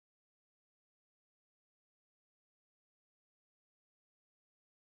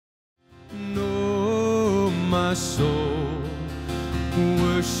my soul,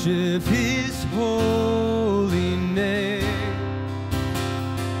 worship His holy name.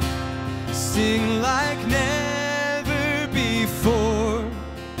 Sing like never before.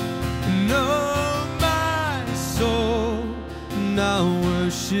 No, my soul, now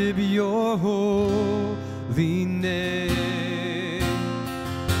worship your holy name.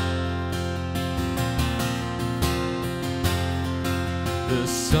 The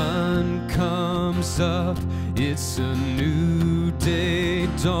sun comes up, it's a new day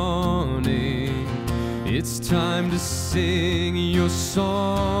dawning. It's time to sing your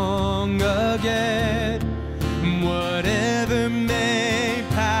song again. Whatever may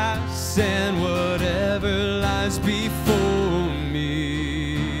pass and whatever lies before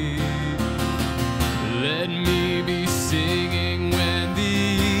me, let me be singing when the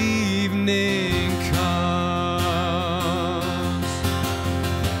evening comes.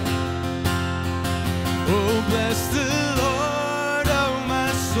 Oh, bless the Lord, oh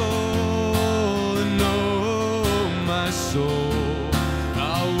my soul, and oh my soul,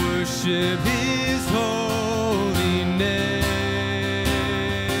 I'll worship His holy name.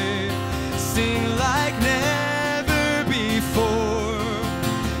 Sing like never before,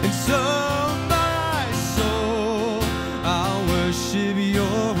 and so my soul, I'll worship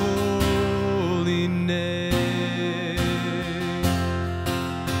your holy name.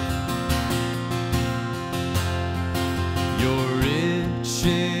 You're rich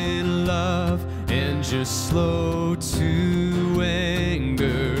in love and just slow to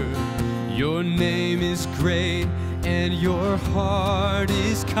anger. Your name is great and your heart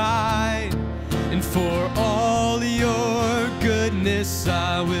is kind. And for all your goodness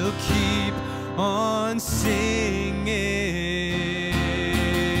I will keep on singing.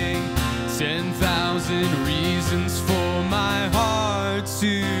 10,000 reasons for my heart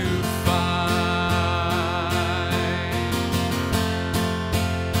to find.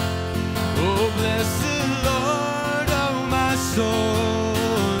 Oh, bless the Lord, oh my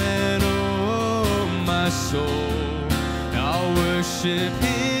soul, and oh my soul, I'll worship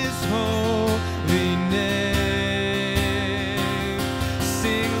His holy name.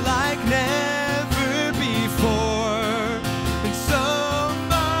 Sing like never before, and so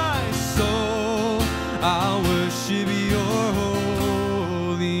my soul, I'll worship your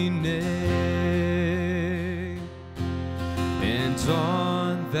holy name. And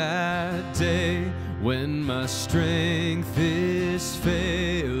on that day when my strength is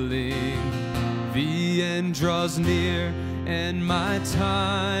failing, the end draws near and my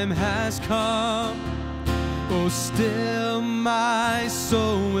time has come. Oh, still my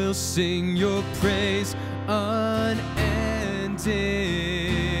soul will sing your praise unending.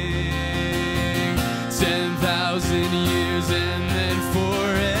 10,000 years and then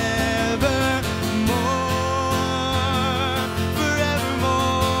forevermore,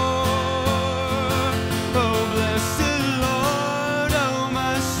 forevermore. Oh, bless the Lord, oh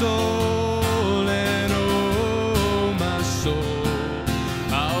my soul, and oh my soul,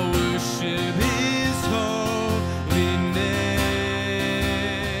 I'll worship His holy name.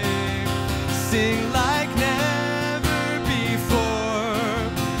 Sing like never before,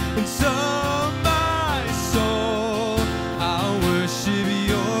 and so my soul, I'll worship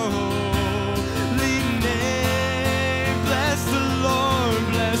your holy name. Bless the Lord,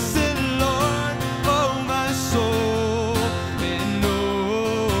 oh my soul, and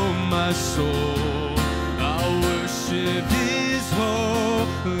oh my soul, I'll worship His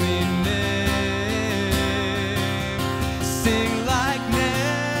holy name. Sing like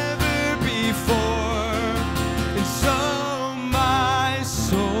never before, and so my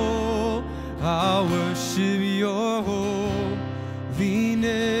soul, I'll worship your holy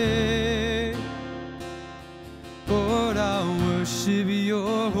name. Lord, I'll worship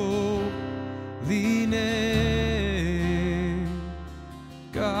your holy name.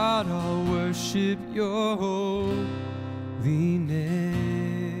 God, I'll worship your holy name.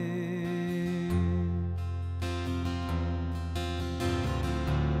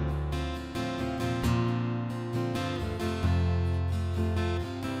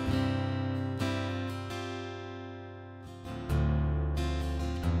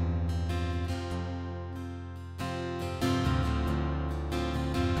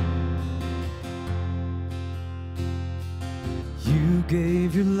 You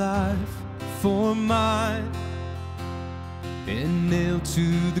gave your life for mine, and nailed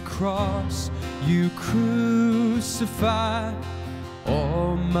to the cross you crucified.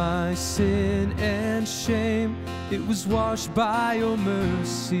 All my sin and shame, it was washed by your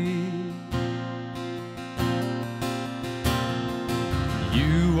mercy.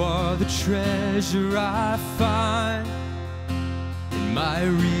 You are the treasure I find, and my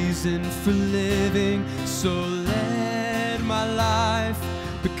reason for living. So let my life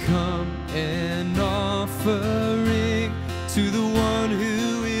become an offering to the one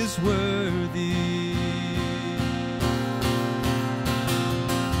who is worthy.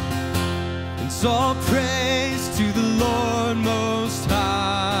 And so all praise to the Lord Most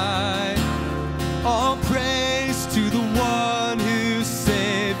High, all praise to the one who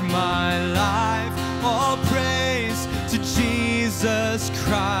saved my life, all praise to Jesus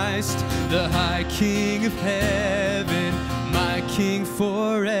Christ, the high King of heaven, my King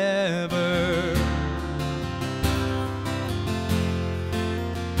forever.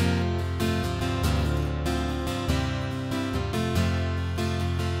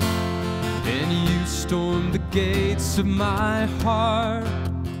 And you stormed the gates of my heart.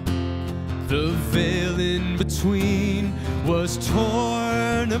 The veil in between was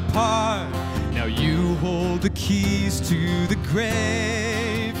torn apart. Now you hold the keys to the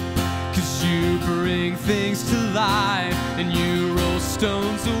grave, 'cause you bring things to life and you roll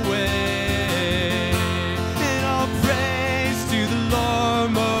stones away. And all praise to the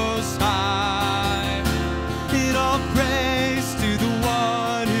Lord Most High, and all praise to the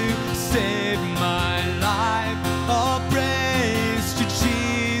one who saved my life, all praise to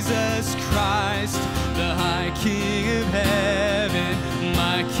Jesus Christ, the high King of heaven,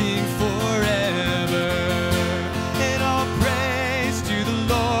 my King forever. And all praise to the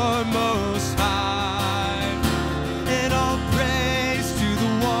Lord Most High, and all praise to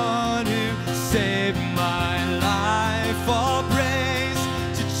the one who saved my life, all praise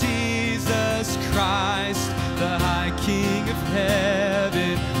to Jesus Christ, the high King of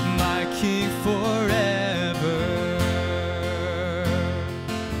heaven, my King forever.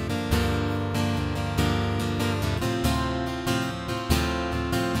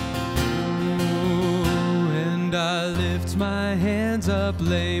 And I lift my hands up,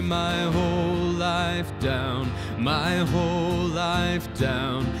 lay my whole life down, my whole life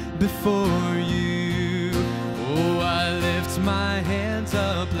down before you. Oh, I lift my hands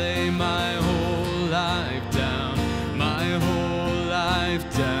up, lay my whole life down, my whole life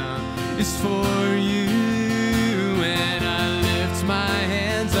down is for you. And I lift my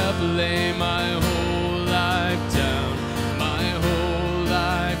hands up, lay my whole life down, my whole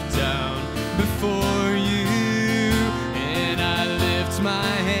life down before you. And I lift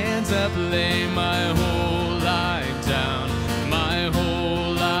my hands up, lay my whole life down, my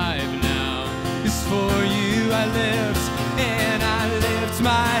whole life now is for you. I lift, and I lift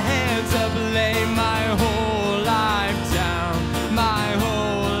my hands up, lay my whole life down, my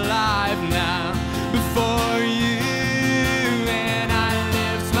whole life now before you. And I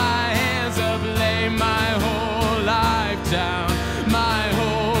lift my hands up, lay my whole life down, my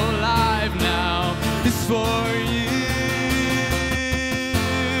whole life now is for you.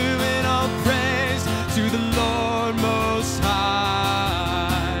 And all praise to the Lord Most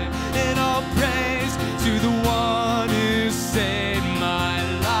High, and all praise to the one who saved my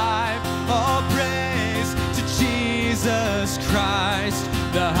life, all praise to Jesus Christ,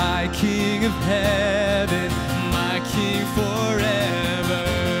 the high King of heaven, my King forever.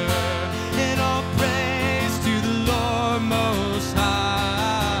 And all praise to the Lord Most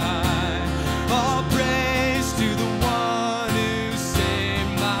High, all praise to the one who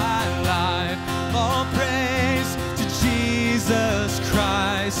saved my life, all praise to Jesus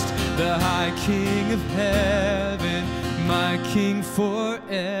Christ, the high King of heaven, my King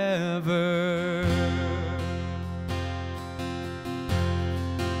forever.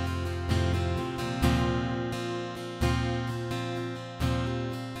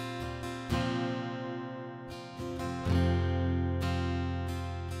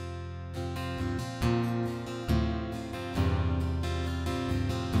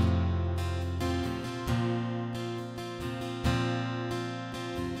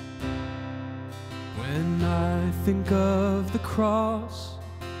 When I think of the cross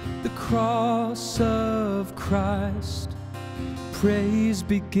of Christ, praise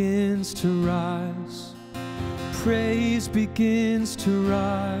begins to rise, praise begins to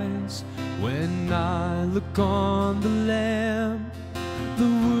rise. When I look on the Lamb, the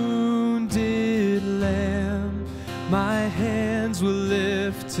wounded Lamb, my hands will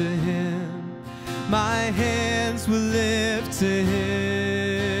lift to Him, my hands will lift to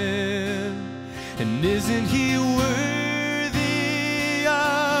Him. And isn't He worthy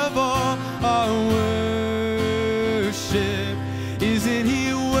of all our worship? Isn't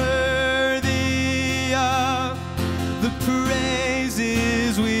He worthy of the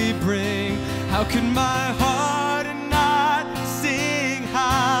praises we bring? How can my heart not sing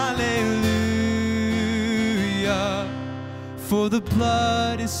hallelujah? For the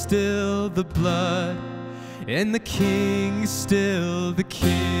blood is still the blood, and the King is still the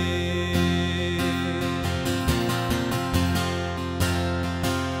King.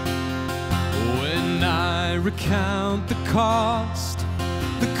 When I recount the cost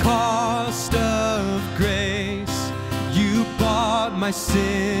of grace, you bought my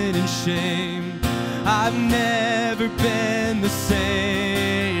sin and shame. I've never been the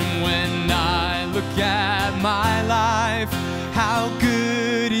same. When I look at my life, how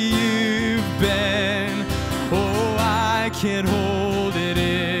good you've been. Oh, I can't hold it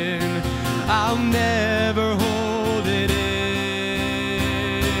in. I'll never hold it in.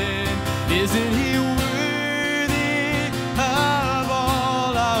 Isn't he worthy of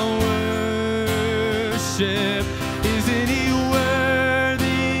all our worship? Isn't he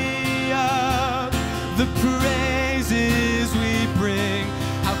worthy of the praises we bring?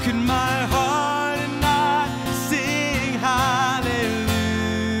 How could my heart not sing hallelujah?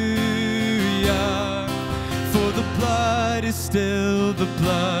 For the blood is still the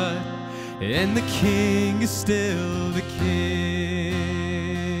blood, and the King is still the King.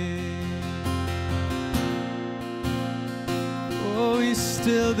 Oh, he's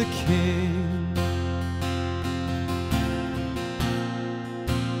still the King.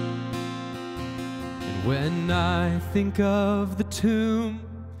 And when I think of the tomb,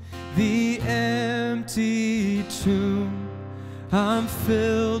 the empty tomb, I'm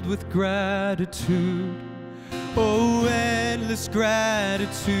filled with gratitude. Oh, endless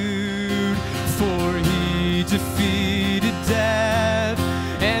gratitude. For he defeated death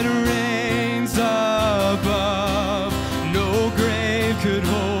and reigns above. No grave could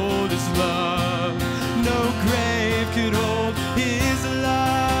hold his love. No grave could hold his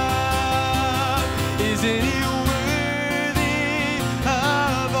love. Isn't he worthy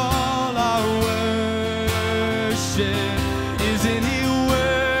of all our worship? Isn't he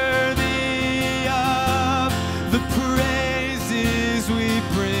worthy of the praises we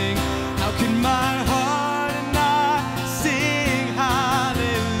bring? How can my heart not sing hallelujah?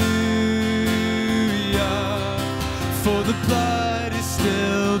 For the blood is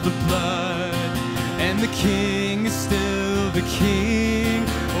still the blood, and the King is still the King.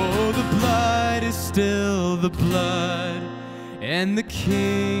 Oh, the blood is still the blood, and the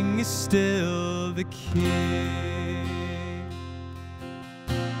King is still the King.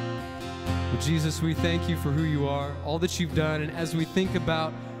 Well, Jesus, we thank you for who you are, all that you've done, and as we think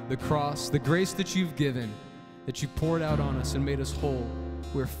about the cross, the grace that you've given, that you poured out on us and made us whole,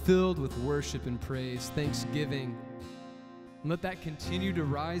 we're filled with worship and praise, thanksgiving. And let that continue to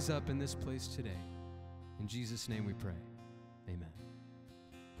rise up in this place today. In Jesus' name we pray.